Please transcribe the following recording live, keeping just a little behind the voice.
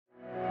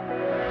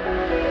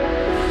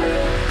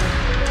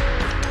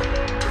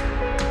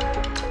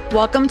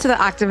Welcome to the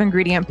Active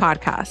Ingredient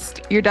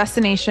Podcast, your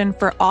destination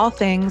for all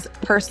things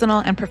personal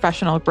and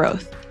professional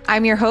growth.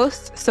 I'm your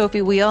host,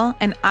 Sophie Wheel,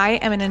 and I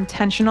am an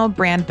intentional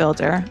brand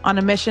builder on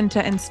a mission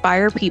to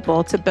inspire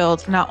people to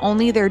build not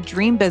only their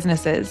dream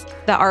businesses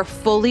that are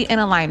fully in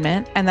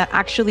alignment and that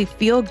actually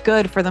feel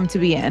good for them to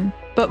be in,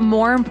 but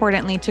more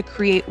importantly, to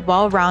create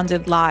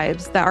well-rounded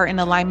lives that are in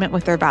alignment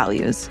with their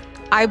values.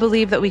 I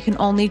believe that we can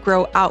only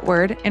grow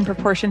outward in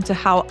proportion to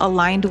how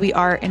aligned we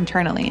are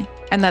internally,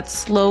 and that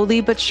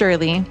slowly but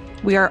surely,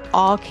 we are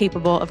all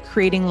capable of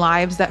creating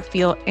lives that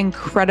feel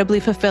incredibly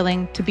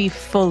fulfilling to be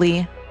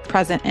fully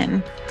present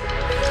in.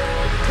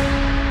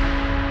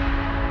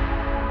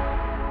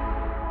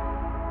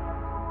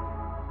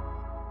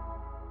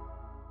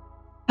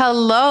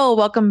 Hello,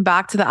 welcome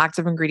back to the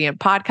Active Ingredient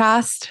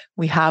Podcast.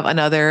 We have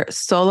another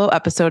solo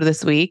episode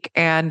this week,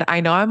 and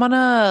I know I'm on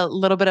a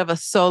little bit of a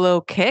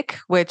solo kick,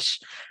 which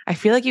I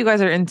feel like you guys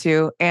are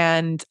into,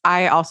 and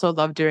I also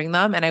love doing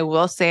them. And I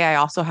will say I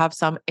also have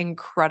some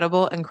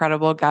incredible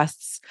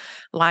guests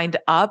lined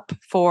up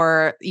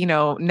for,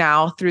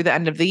 now through the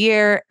end of the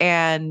year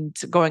and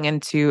going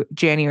into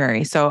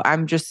January. So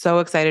I'm just so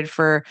excited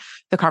for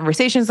the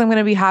conversations I'm going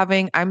to be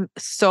having. I'm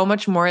so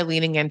much more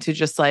leaning into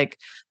just like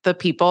the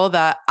people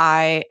that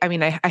I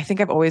think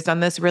I've always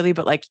done this really,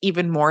 but like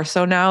even more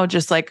so now,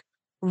 just like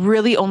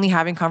really only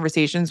having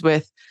conversations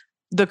with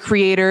the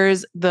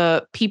creators,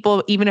 the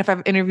people, even if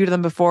I've interviewed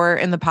them before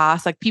in the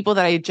past, like people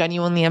that I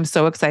genuinely am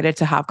so excited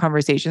to have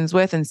conversations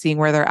with and seeing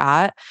where they're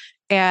at,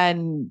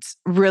 and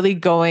really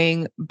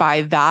going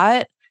by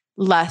that,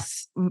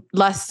 less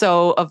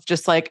so of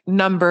just like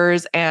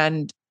numbers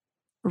and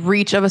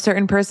reach of a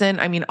certain person.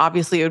 I mean,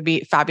 obviously it would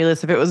be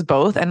fabulous if it was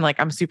both, and like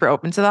I'm super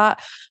open to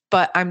that,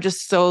 but I'm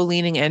just so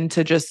leaning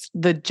into just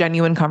the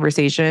genuine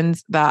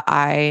conversations that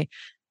I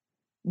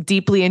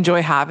deeply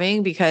enjoy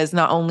having, because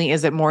not only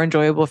is it more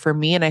enjoyable for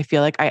me and I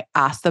feel like I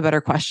ask the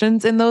better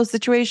questions in those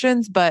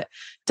situations, but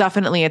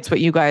definitely it's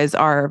what you guys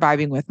are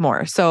vibing with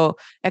more. So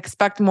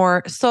expect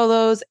more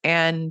solos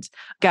and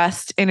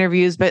guest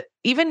interviews, but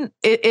even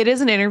it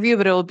is an interview,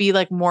 but it will be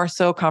like more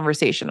so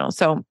conversational.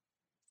 So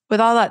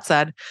with all that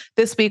said,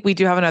 this week we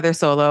do have another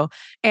solo,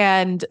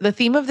 and the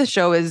theme of the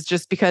show is,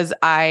 just because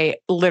I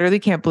literally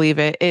can't believe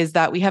it, is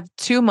that we have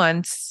 2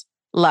 months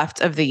left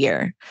of the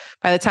year.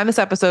 By the time this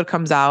episode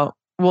comes out,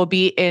 we'll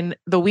be in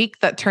the week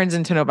that turns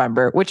into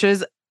November, which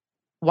is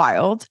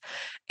wild.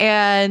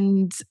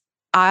 And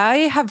I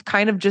have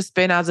kind of just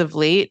been, as of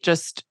late,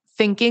 just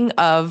thinking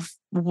of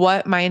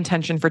what my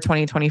intention for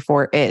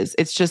 2024 is.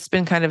 It's just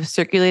been kind of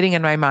circulating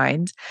in my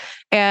mind.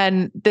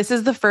 And this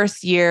is the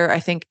first year, I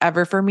think,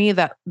 ever for me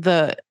that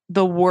the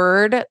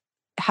word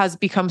has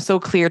become so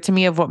clear to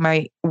me of what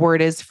my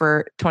word is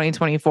for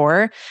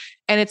 2024.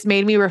 And it's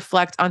made me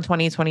reflect on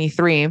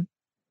 2023.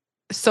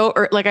 So,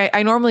 like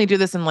I normally do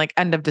this in like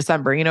end of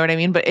December, you know what I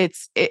mean? But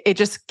it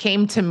just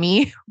came to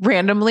me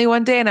randomly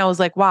one day, and I was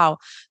like, wow,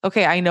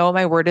 okay, I know what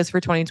my word is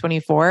for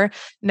 2024.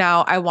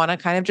 Now I want to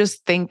kind of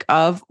just think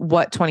of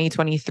what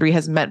 2023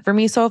 has meant for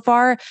me so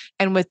far.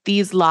 And with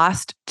these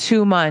last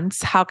 2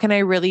 months, how can I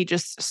really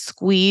just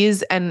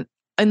squeeze and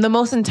in the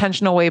most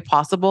intentional way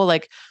possible,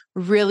 like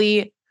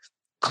really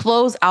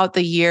close out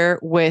the year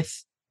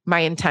with my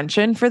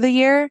intention for the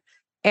year,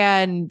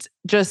 and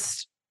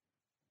just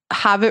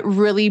have it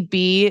really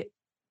be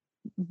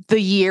the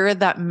year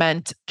that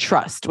meant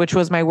trust, which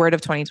was my word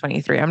of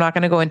 2023. I'm not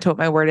going to go into what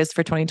my word is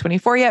for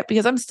 2024 yet,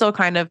 because I'm still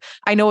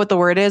I know what the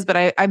word is,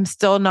 but I'm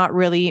still not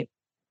really,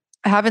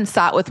 I haven't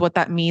sat with what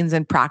that means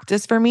in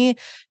practice for me.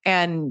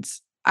 And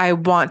I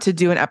want to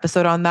do an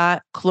episode on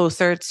that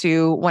closer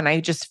to when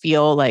I just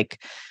feel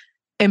like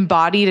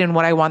embodied in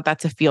what I want that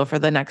to feel for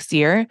the next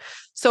year.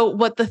 So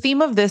what the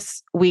theme of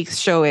this week's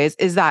show is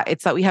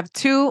that we have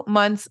 2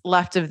 months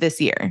left of this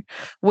year,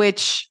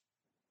 which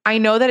I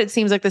know that it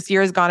seems like this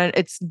year is gone and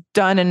it's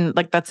done and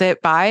like, that's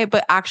it, bye.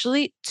 But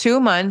actually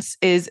 2 months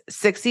is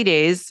 60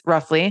 days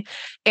roughly.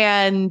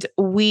 And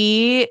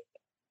we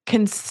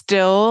can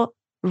still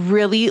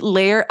really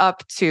layer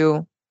up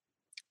to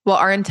what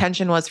our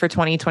intention was for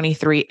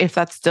 2023, if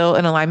that's still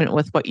in alignment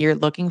with what you're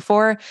looking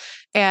for.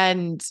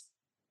 And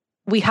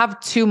we have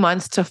 2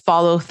 months to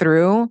follow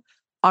through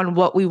on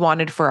what we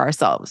wanted for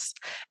ourselves.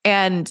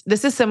 And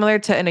this is similar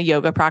to in a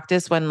yoga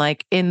practice, when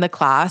like in the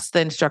class, the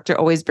instructor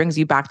always brings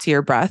you back to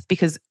your breath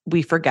because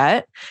we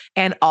forget,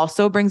 and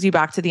also brings you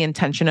back to the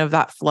intention of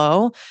that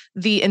flow.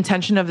 The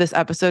intention of this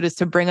episode is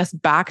to bring us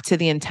back to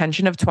the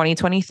intention of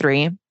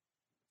 2023,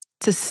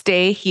 to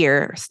stay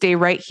here, stay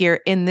right here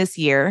in this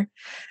year,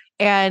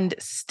 and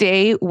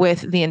stay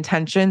with the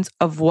intentions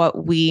of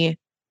what we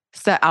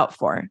set out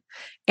for.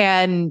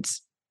 And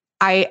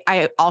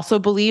I also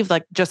believe,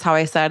 like just how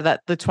I said, that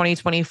the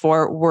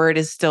 2024 word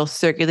is still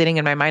circulating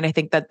in my mind. I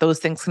think that those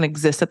things can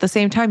exist at the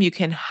same time. You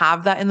can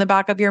have that in the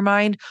back of your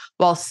mind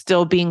while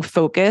still being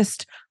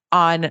focused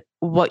on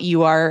what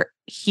you are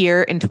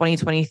here in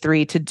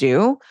 2023 to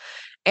do.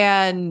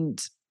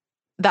 And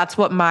that's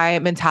what my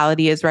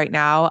mentality is right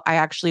now. I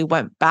actually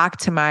went back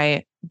to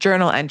my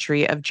journal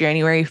entry of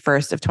January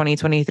 1st of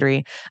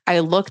 2023, I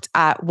looked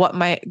at what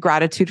my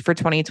gratitude for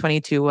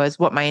 2022 was,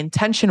 what my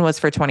intention was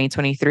for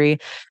 2023.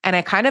 And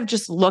I kind of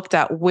just looked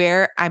at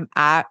where I'm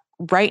at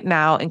right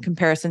now in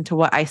comparison to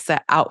what I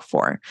set out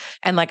for.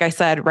 And like I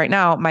said, right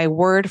now, my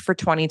word for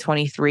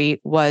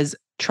 2023 was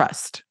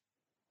trust.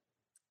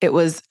 It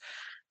was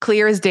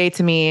clear as day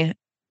to me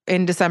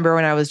in December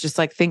when I was just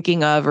like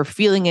thinking of or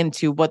feeling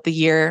into what the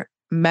year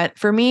meant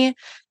for me.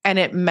 And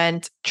it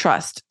meant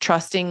trust,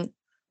 trusting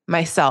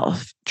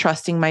myself,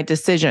 trusting my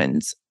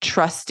decisions,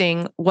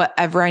 trusting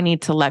whatever I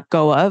need to let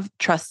go of,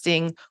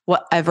 trusting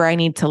whatever I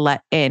need to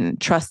let in,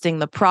 trusting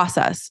the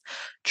process,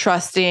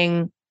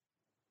 trusting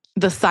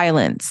the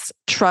silence,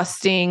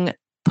 trusting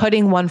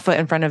putting one foot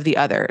in front of the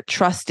other,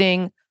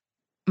 trusting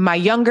my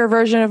younger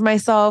version of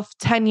myself,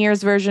 10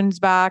 years versions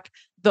back,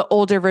 the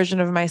older version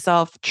of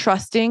myself,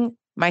 trusting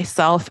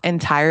myself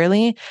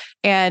entirely.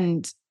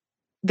 And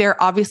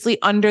there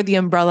obviously under the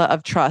umbrella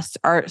of trust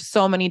are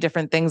so many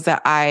different things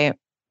that I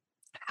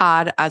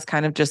had as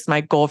kind of just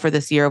my goal for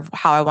this year of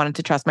how I wanted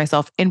to trust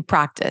myself in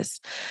practice.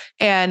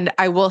 And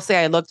I will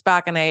say I looked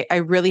back and I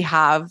really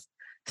have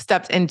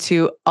stepped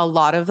into a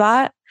lot of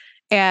that.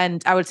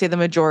 And I would say the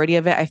majority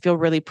of it, I feel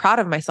really proud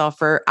of myself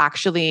for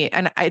actually,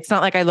 and it's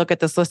not like I look at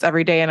this list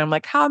every day and I'm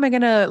like, how am I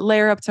going to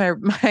layer up to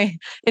my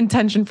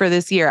intention for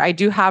this year? I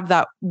do have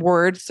that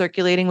word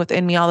circulating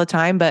within me all the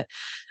time, but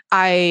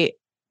I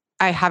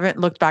haven't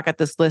looked back at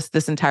this list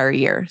this entire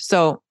year.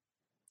 So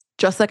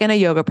just like in a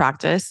yoga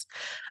practice,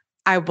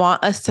 I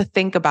want us to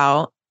think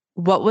about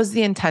what was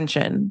the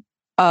intention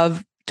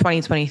of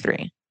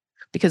 2023,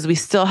 because we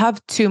still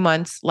have 2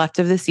 months left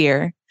of this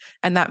year.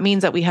 And that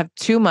means that we have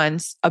 2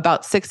 months,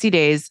 about 60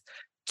 days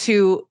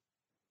to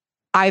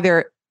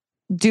either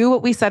do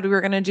what we said we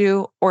were going to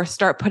do or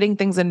start putting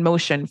things in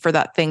motion for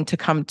that thing to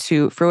come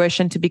to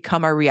fruition, to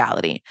become our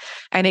reality.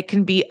 And it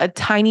can be a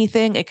tiny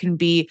thing. It can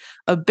be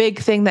a big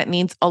thing that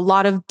needs a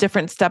lot of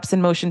different steps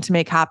in motion to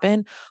make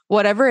happen.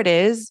 Whatever it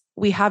is,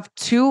 we have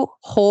 2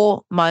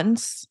 whole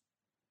months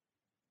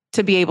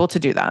to be able to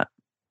do that.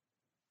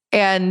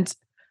 And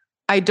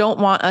I don't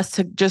want us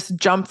to just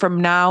jump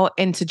from now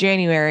into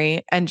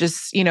January and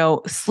just,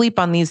 sleep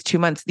on these 2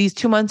 months. These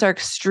 2 months are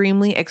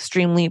extremely,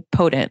 extremely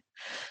potent.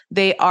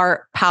 They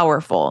are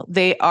powerful.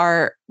 They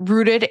are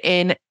rooted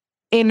in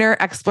inner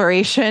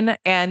exploration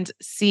and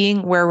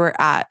seeing where we're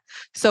at.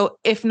 So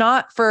if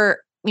not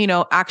for,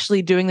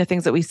 actually doing the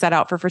things that we set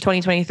out for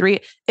 2023,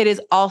 it is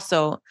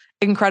also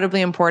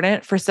incredibly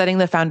important for setting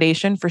the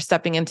foundation for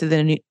stepping into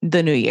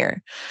the new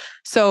year.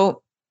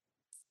 So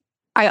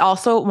I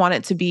also want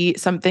it to be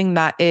something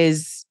that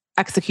is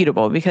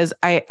executable, because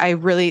I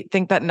really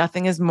think that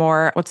nothing is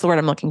more, what's the word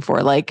I'm looking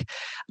for? Like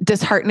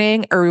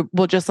disheartening, or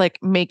will just like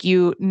make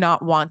you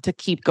not want to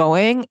keep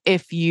going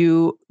if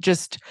you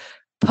just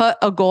put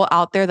a goal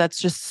out there that's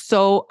just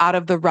so out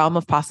of the realm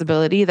of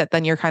possibility that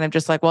then you're kind of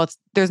just like, well,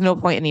 there's no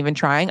point in even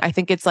trying. I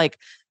think it's like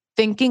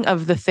thinking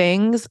of the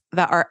things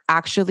that are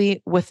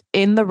actually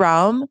within the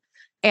realm.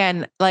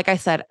 And like I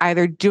said,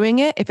 either doing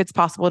it if it's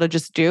possible to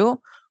just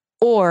do,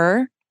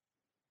 or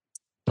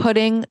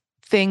putting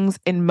things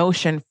in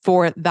motion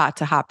for that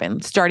to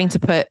happen, starting to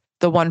put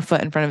the one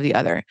foot in front of the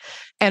other.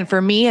 And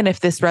for me, and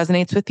if this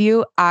resonates with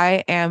you,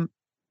 I am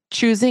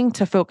choosing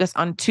to focus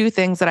on 2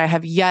 things that I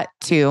have yet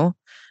to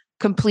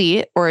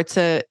complete or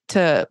to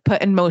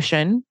put in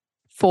motion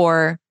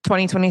for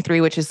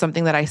 2023, which is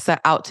something that I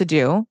set out to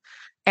do.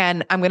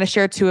 And I'm going to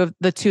share 2 of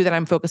the 2 that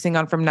I'm focusing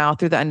on from now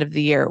through the end of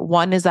the year.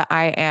 One is that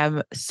I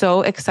am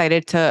so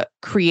excited to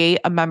create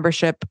a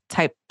membership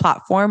type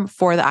platform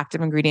for the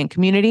Active Ingredient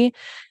community.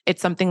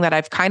 It's something that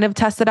I've kind of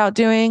tested out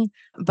doing,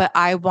 but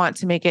I want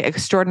to make it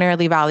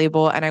extraordinarily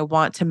valuable. And I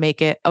want to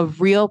make it a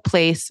real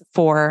place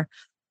for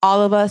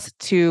all of us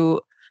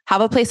to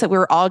have a place that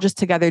we're all just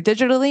together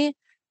digitally,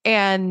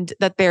 and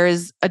that there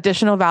is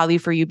additional value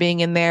for you being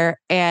in there,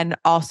 and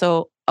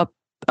also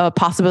a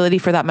possibility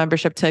for that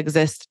membership to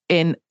exist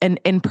in an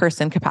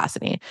in-person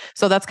capacity.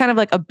 So that's kind of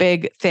like a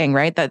big thing,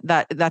 right?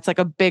 That's like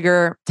a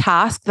bigger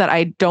task that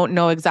I don't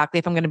know exactly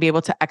if I'm going to be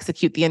able to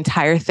execute the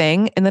entire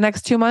thing in the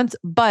next 2 months,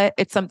 but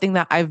it's something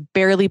that I've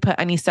barely put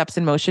any steps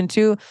in motion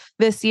to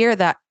this year,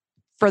 that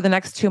for the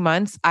next 2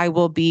 months, I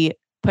will be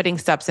putting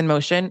steps in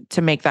motion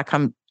to make that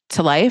come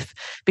to life,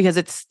 because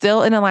it's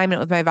still in alignment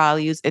with my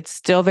values. It's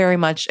still very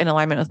much in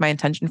alignment with my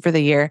intention for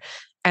the year.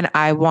 And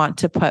I want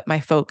to put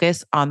my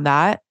focus on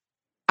that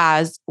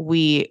as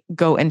we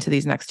go into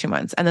these next 2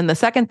 months. And then the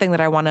second thing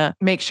that I want to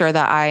make sure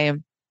that I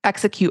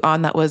execute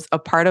on, that was a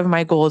part of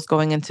my goals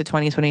going into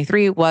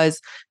 2023,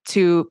 was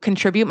to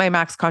contribute my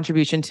max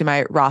contribution to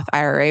my Roth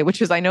IRA, which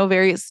is, I know,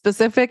 very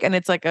specific, and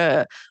it's like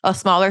a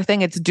smaller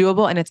thing. It's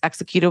doable and it's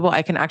executable.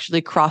 I can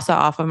actually cross that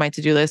off of my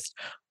to-do list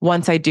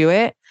once I do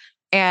it.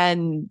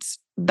 And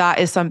that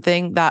is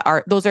something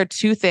those are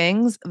 2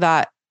 things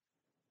that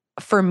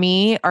for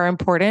me are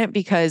important,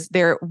 because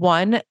they're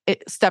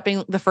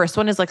the first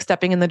one is like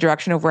stepping in the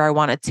direction of where I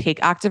want to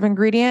take Active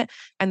Ingredient.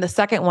 And the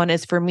second one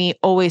is for me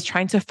always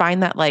trying to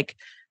find that like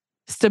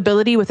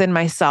stability within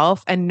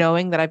myself and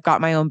knowing that I've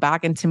got my own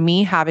back. And to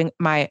me, having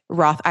my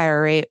Roth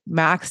IRA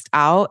maxed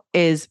out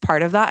is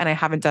part of that. And I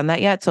haven't done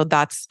that yet. So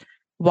that's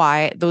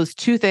why those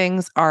two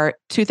things are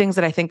two things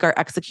that I think are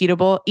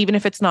executable, even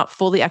if it's not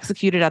fully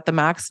executed at the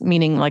max,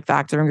 meaning like the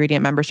Active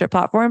Ingredient membership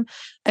platform.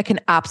 I can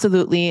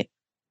absolutely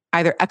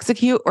either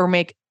execute or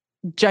make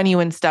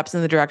genuine steps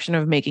in the direction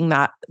of making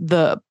that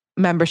the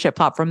membership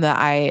platform that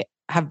I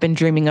have been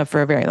dreaming of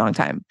for a very long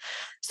time.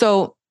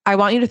 So I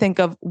want you to think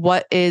of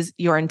what is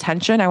your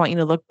intention. I want you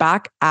to look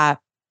back at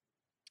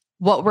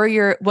what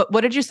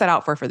did you set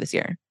out for this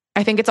year?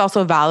 I think it's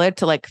also valid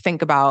to like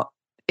think about,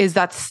 is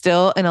that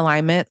still in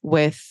alignment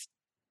with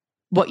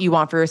what you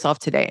want for yourself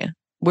today?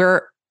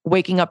 We're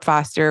waking up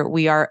faster.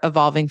 We are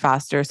evolving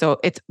faster. So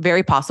it's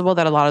very possible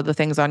that a lot of the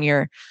things on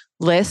your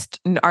list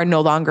are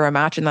no longer a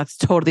match, and that's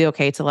totally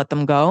okay to let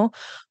them go.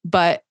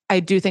 But I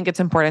do think it's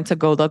important to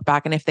go look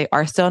back. And if they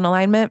are still in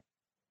alignment,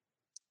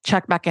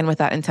 check back in with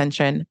that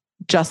intention.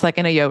 Just like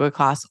in a yoga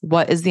class,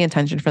 what is the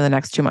intention for the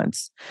next 2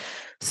 months?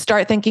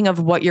 Start thinking of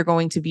what you're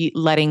going to be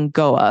letting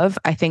go of.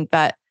 I think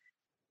that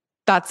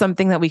that's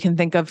something that we can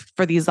think of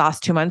for these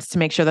last 2 months to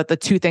make sure that the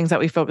two things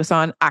that we focus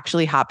on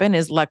actually happen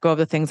is let go of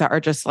the things that are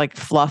just like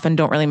fluff and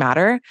don't really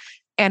matter.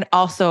 And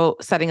also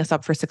setting us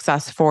up for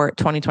success for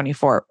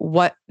 2024.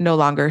 What no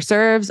longer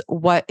serves?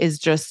 What is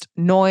just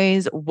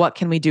noise? What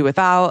can we do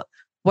without?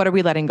 What are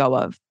we letting go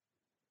of?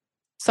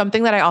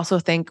 Something that I also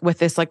think with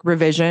this like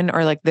revision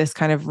or like this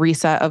kind of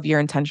reset of your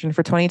intention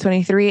for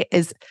 2023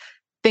 is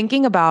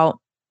thinking about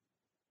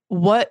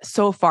what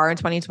so far in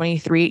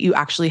 2023 you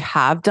actually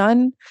have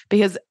done.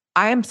 Because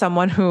I am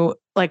someone who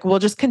like will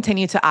just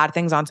continue to add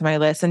things onto my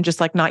list and just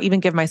like not even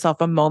give myself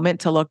a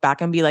moment to look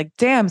back and be like,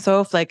 damn,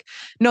 so if like,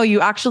 no,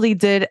 you actually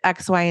did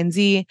X, Y, and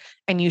Z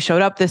and you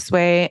showed up this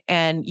way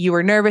and you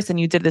were nervous and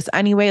you did this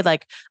anyway.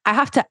 Like I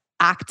have to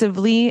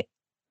actively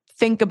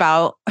think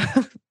about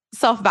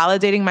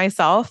self-validating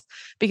myself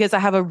because I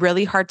have a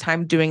really hard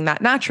time doing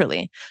that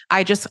naturally.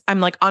 I'm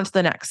like on to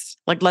the next,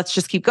 like, let's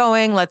just keep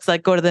going. Let's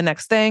like go to the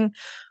next thing.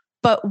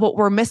 But what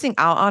we're missing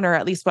out on, or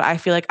at least what I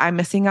feel like I'm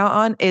missing out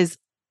on is,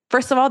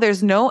 first of all,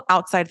 there's no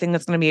outside thing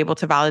that's going to be able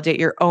to validate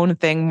your own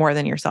thing more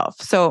than yourself.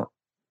 So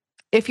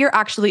if you're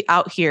actually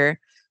out here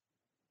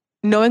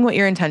knowing what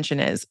your intention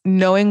is,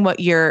 knowing what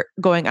you're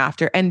going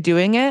after and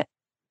doing it,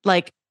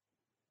 like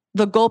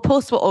the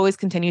goalposts will always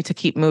continue to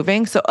keep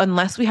moving. So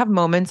unless we have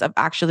moments of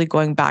actually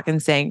going back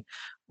and saying,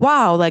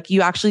 wow, like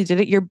you actually did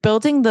it, you're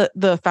building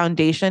the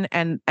foundation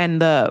and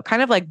the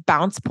kind of like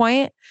bounce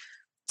point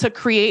to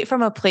create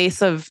from a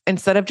place of,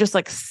 instead of just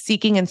like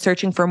seeking and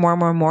searching for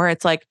more,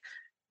 it's like,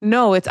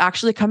 no, it's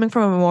actually coming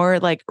from a more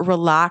like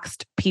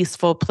relaxed,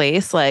 peaceful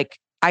place. Like,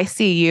 I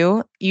see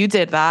you, you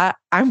did that.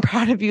 I'm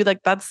proud of you.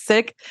 Like, that's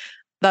sick.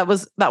 That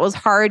was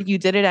hard. You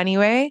did it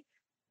anyway.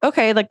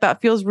 Okay. Like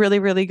that feels really,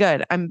 really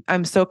good.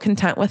 I'm so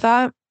content with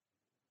that.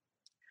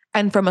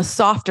 And from a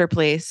softer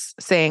place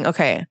saying,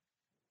 okay,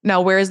 now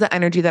where is the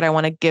energy that I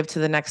want to give to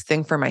the next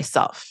thing for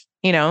myself?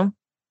 You know?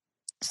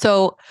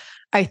 So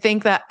I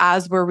think that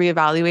as we're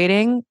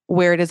reevaluating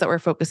where it is that we're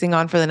focusing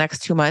on for the next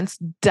 2 months,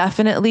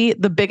 definitely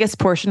the biggest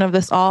portion of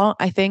this all,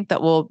 I think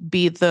that will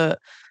be the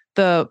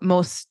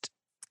most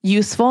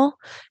useful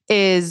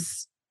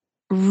is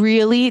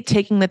really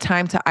taking the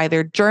time to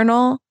either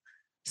journal,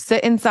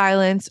 sit in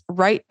silence,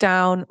 write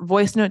down,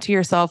 voice note to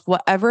yourself,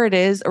 whatever it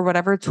is, or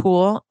whatever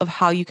tool of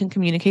how you can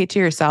communicate to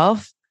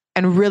yourself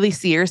and really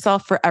see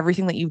yourself for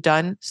everything that you've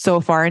done so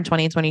far in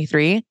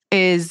 2023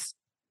 is,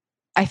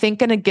 I think,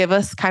 going to give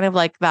us kind of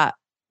like that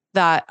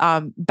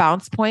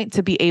bounce point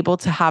to be able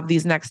to have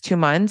these next 2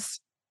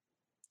 months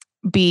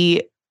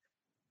be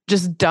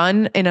just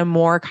done in a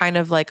more kind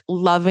of like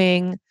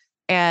loving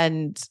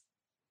and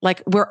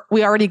like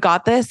we already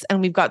got this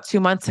and we've got 2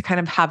 months to kind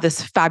of have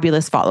this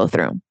fabulous follow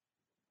through.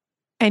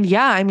 And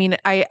yeah, I mean,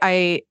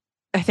 I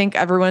think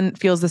everyone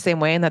feels the same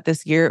way and that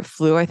this year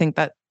flew. I think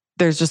that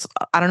there's just,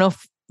 I don't know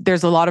if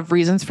there's a lot of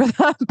reasons for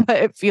that, but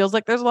it feels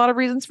like there's a lot of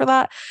reasons for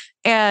that.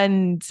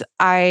 And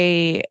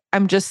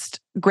I'm just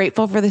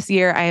grateful for this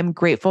year. I am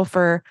grateful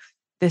for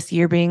this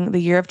year being the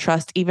year of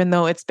trust, even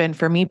though it's been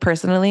for me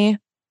personally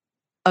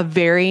a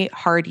very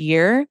hard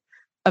year,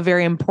 a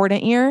very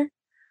important year,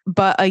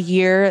 but a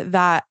year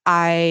that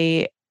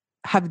I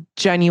have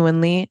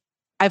genuinely,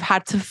 I've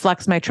had to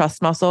flex my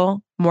trust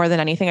muscle more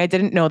than anything. I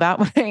didn't know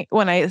that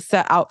when I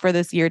set out for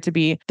this year to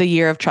be the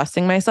year of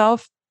trusting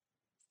myself.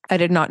 I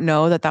did not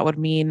know that that would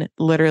mean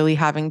literally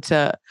having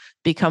to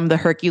become the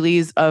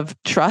Hercules of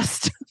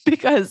trust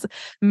because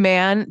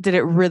man, did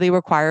it really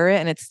require it,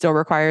 and it still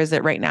requires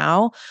it right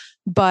now.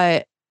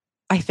 But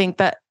I think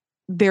that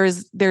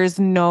there's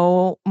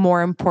no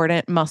more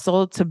important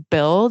muscle to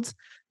build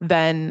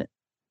than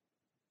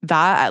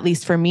that, at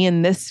least for me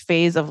in this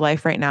phase of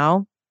life right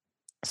now.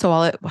 So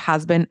while it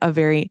has been a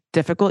very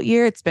difficult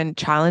year, it's been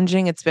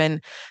challenging. It's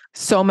been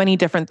so many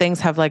different things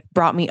have like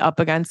brought me up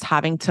against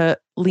having to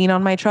lean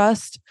on my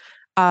trust.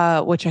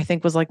 which I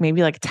think was like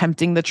maybe like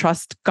tempting the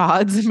trust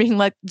gods and being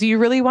like, do you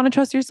really want to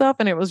trust yourself?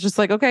 And it was just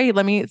like, okay,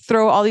 let me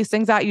throw all these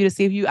things at you to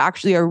see if you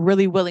actually are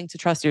really willing to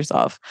trust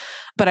yourself.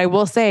 But I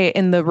will say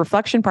in the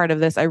reflection part of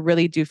this, I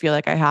really do feel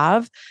like I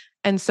have.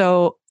 And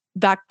so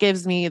that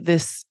gives me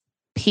this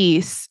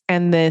peace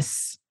and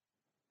this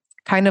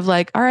kind of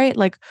like, all right,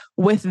 like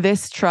with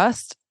this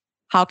trust,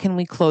 how can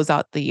we close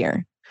out the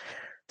year?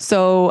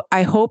 So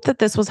I hope that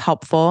this was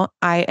helpful.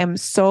 I am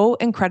so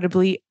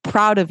incredibly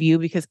proud of you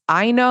because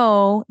I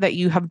know that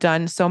you have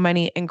done so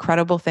many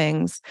incredible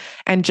things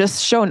and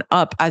just shown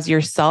up as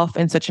yourself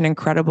in such an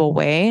incredible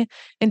way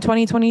in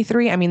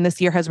 2023. I mean, this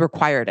year has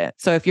required it.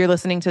 So if you're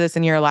listening to this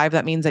and you're alive,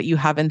 that means that you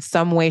have in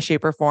some way,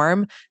 shape, or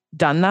form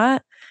done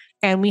that.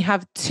 And we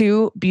have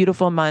 2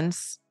 beautiful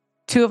months,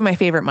 2 of my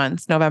favorite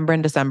months, November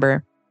and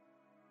December,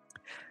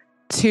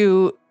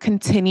 to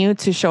continue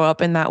to show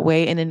up in that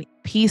way in a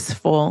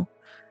peaceful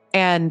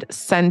and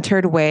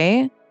centered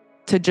way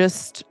to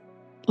just,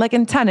 like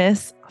in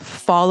tennis,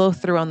 follow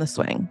through on the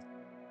swing.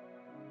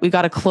 We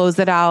got to close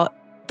it out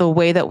the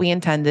way that we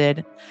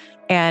intended.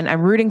 And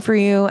I'm rooting for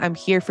you. I'm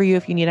here for you.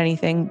 If you need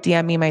anything,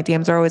 DM me. My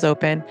DMs are always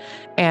open.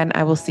 And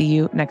I will see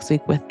you next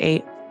week with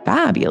a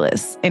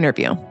fabulous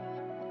interview.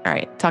 All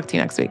right. Talk to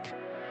you next week.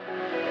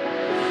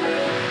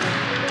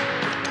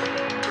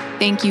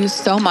 Thank you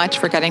so much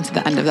for getting to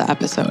the end of the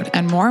episode.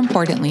 And more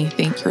importantly,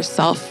 thank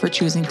yourself for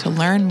choosing to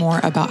learn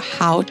more about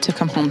how to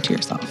come home to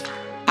yourself.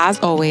 As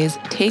always,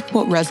 take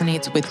what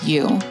resonates with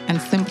you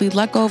and simply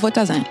let go of what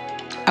doesn't.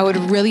 I would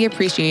really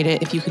appreciate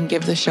it if you can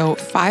give the show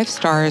 5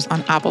 stars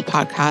on Apple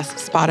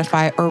Podcasts,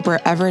 Spotify, or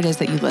wherever it is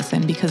that you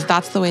listen, because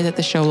that's the way that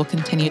the show will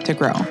continue to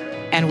grow.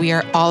 And we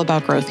are all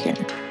about growth here.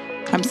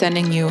 I'm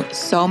sending you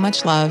so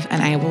much love,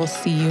 and I will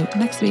see you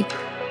next week.